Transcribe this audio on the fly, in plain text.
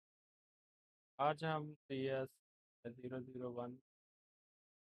आज हम CS001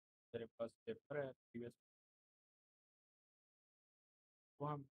 मेरे पास पेपर है प्रीवियस, वो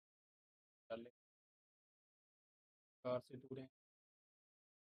हम कर लें। कार से दूर हैं।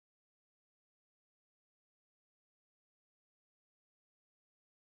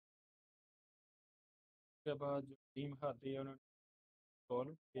 उसके बाद जो टीम आती है उन्होंने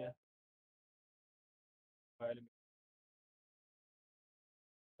सॉल्व किया फाइल में।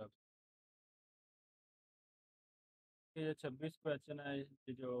 तब ये 26 क्वेश्चन है,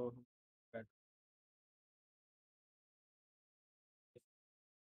 ये जो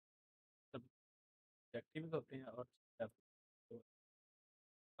सब एक्टिव होते हैं और तो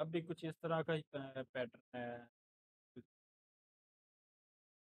अब भी कुछ इस तरह का ही पैटर्न है,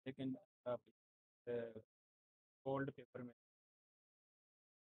 लेकिन आप ओल्ड पेपर में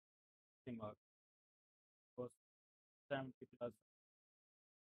दिमाग तो 70+।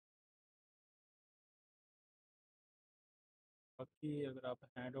 बाकी अगर आप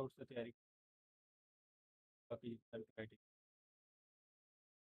हैंड आउट से तैयारी बाकी राइटिंग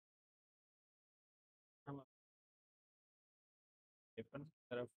हम पेपर की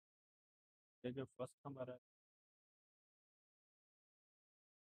तरफ, ये जो फर्स्ट हमारा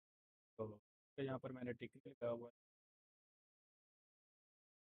तो यहाँ पर मैंने टिक लगा हुआ है,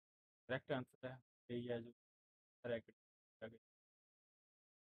 करेक्ट आंसर है यही है जो करेक्ट आगे।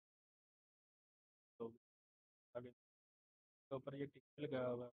 तो आगे तो ऊपर ये टिक लगा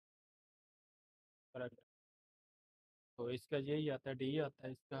हुआ है करेक्ट। तो इसका यही आता है, डी आता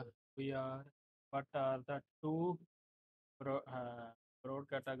है इसका। We are what are the two broad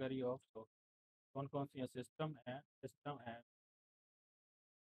category of soft, कौन कौन सी सिस्टम है।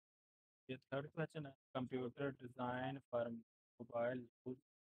 ये थर्ड क्वेश्चन है। Computer design for mobile use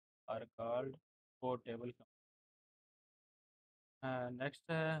are called portable.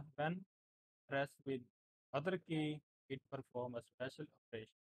 Next है व्हेन प्रेस विद अदर की it perform a special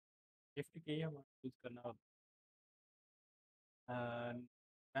operation. Shift की हम use करना होता है।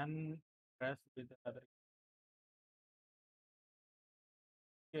 व्हेन प्रेस विद अदर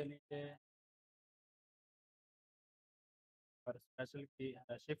के लिए और स्पेशल की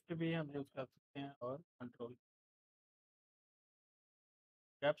शिफ्ट भी हम यूज़ कर सकते हैं और control.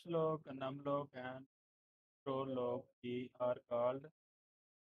 Caps lock, num lock and control lock की आर कॉल्ड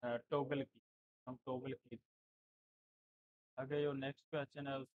टॉगल की। हम टॉगल की आगे जो नेक्स्ट क्वेश्चन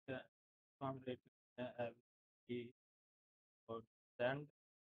है उसके तो हम देख सकते हैं की और सेंड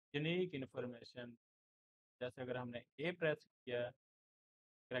यूनिक इन्फॉर्मेशन। जैसे अगर हमने ए प्रेस किया,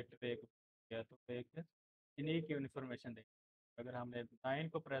 करेक्ट पे किया तो एक यूनिक इन्फॉर्मेशन देगी। अगर हमने 9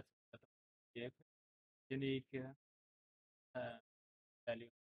 को प्रेस किया तो एक यूनिक वैल्यू।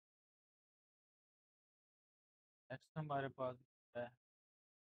 नेक्स्ट हमारे पास है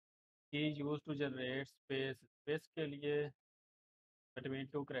की use to generate space. Space के लिए बिटवीन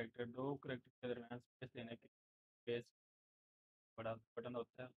टू करेक्टर, दो करेक्टर के दरमियान स्पेस देने के स्पेस बड़ा बटन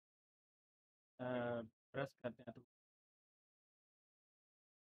होता है, प्रेस करते हैं तो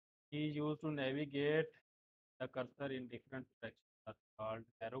की use to navigate the cursor in different direction called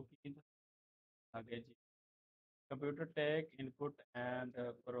arrow keys. आगे जी computer take input and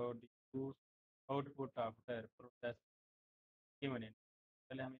produce output after process given in.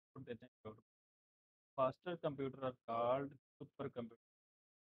 पहले हम इनपुट देते हैं output. Faster computer are called super computer.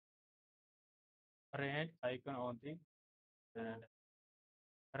 Arrange icon on the and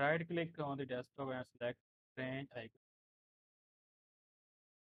right click on the desktop and select range icon.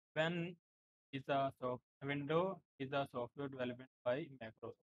 When is a soft window is a software development by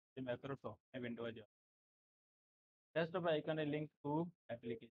Microsoft. The Microsoft window है जो desktop icon is linked to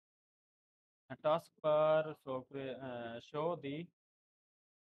application. A taskbar software show the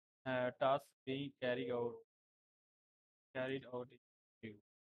tasks being carried out in view.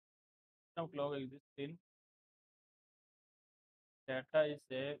 System clock exists in data is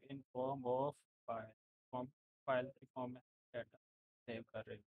saved in form of file. File की form में data save कर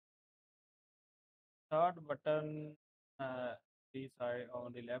रहे हैं। Start button uh, the side on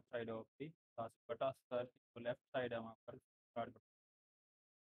the left side of the taskbar. Taskbar तो left side है वहाँ पर start button।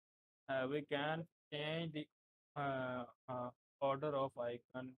 We can change the uh, uh, order of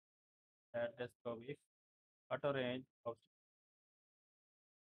icon at desktop if auto range of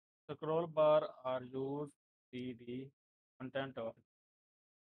scroll bar are used see the content of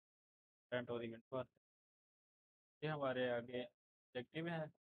the window। ये हमारे आगे objective है।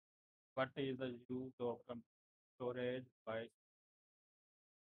 What is the use of storage bye.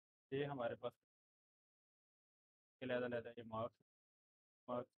 ये हमारे पास लेता लेता है ये मार्क्स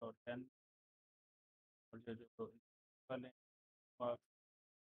मार्क्स और 10 और जो जो वाले मार्क्स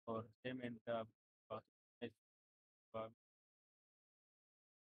और पेमेंट आप पास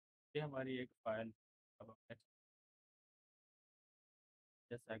ये हमारी एक फाइल। अब हम next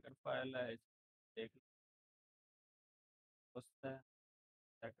ये सेकंड फाइल है, देख उससे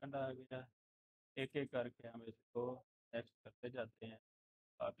सेकंड आ गया। एक एक करके हम इसको नेक्स्ट करते जाते हैं।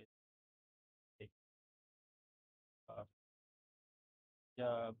 आप एक आप या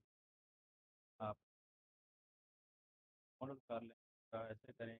आप डाउनलोड कर लें,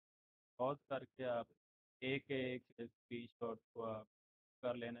 ऐसे करें पॉज करके आप एक एक स्क्रीन शॉट को आप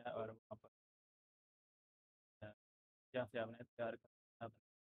कर लेना है और वहाँ पर जहाँ से आपने तैयार करना है।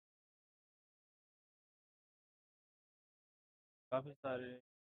 काफ़ी सारे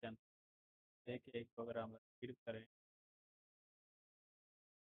एक एक प्रोग्राम रीड करें।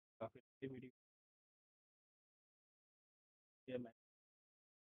 काफ़ी अच्छी वीडियो है। मैं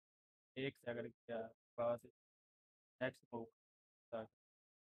एक सेकंड के पास नेक्स्ट मूव ताकि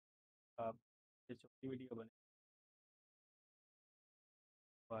आप ये छोटी वीडियो बने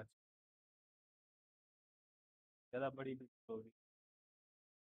बात ज़्यादा बड़ी वीडियो होगी।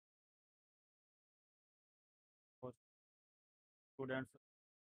 स्टूडेंट्स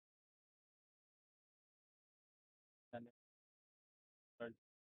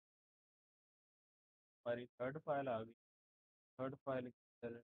हमारी थर्ड फाइल आ गई। थर्ड फाइल की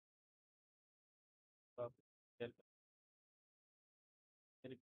तरह आप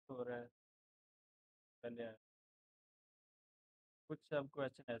हो रहा है पहले कुछ अब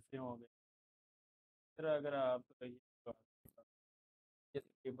क्वेश्चन ऐसे होंगे। फिर अगर आप ये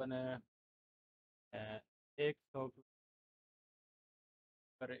तकरीबन 100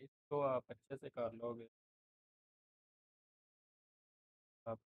 पर इसको आप अच्छे से कर लोगे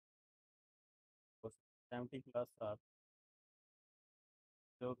आप 70 प्लस आप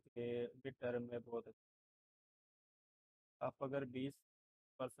जो कि मिड टर्म में बहुत आप अगर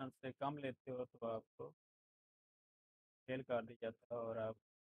 20% से कम लेते हो तो आपको फेल कर दिया जाता है और आप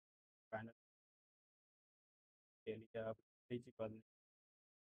फाइनल के लिए आप एलिजिबल नहीं।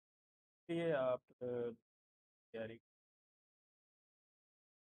 इसलिए आप तैयारी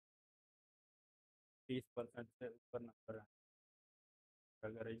 30% से ऊपर नंबर आए।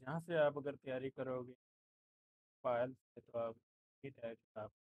 अगर यहाँ से आप अगर तैयारी करोगे फाइल से तो आप हिट है कि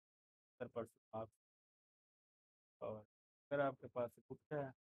आप 70% मार्क्स। और अगर आपके पास बुक है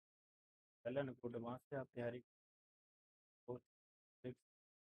पहले न गुड वहाँ से आप तैयारी बहुत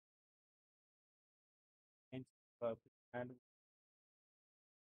एंड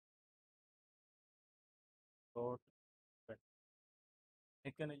शॉर्ट।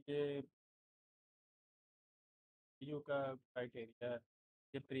 लेकिन ये यू का क्राइटेरिया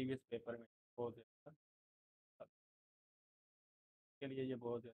ये प्रीवियस पेपर में बहुत ज़्यादा के लिए ये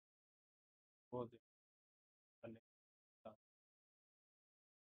बहुत ज़्यादा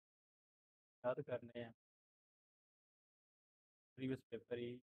याद करने हैं प्रीवियस पेपर ही।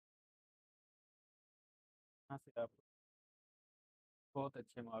 यहाँ से आप बहुत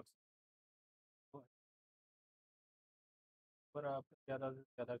अच्छे मार्क्स पर आप ज़्यादा से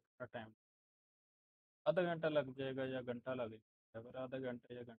ज़्यादा टाइम आधा घंटा लग जाएगा या घंटा लग जाएगा। अगर आधा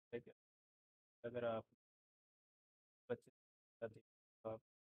घंटे या घंटे के अगर आप बच्चे तो आप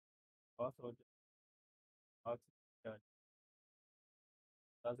पास हो जाए मार्क्स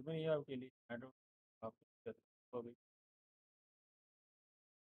लाजमी है आपके लिए। आई डोंट आप तो भी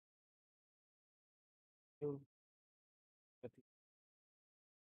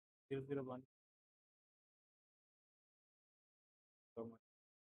 001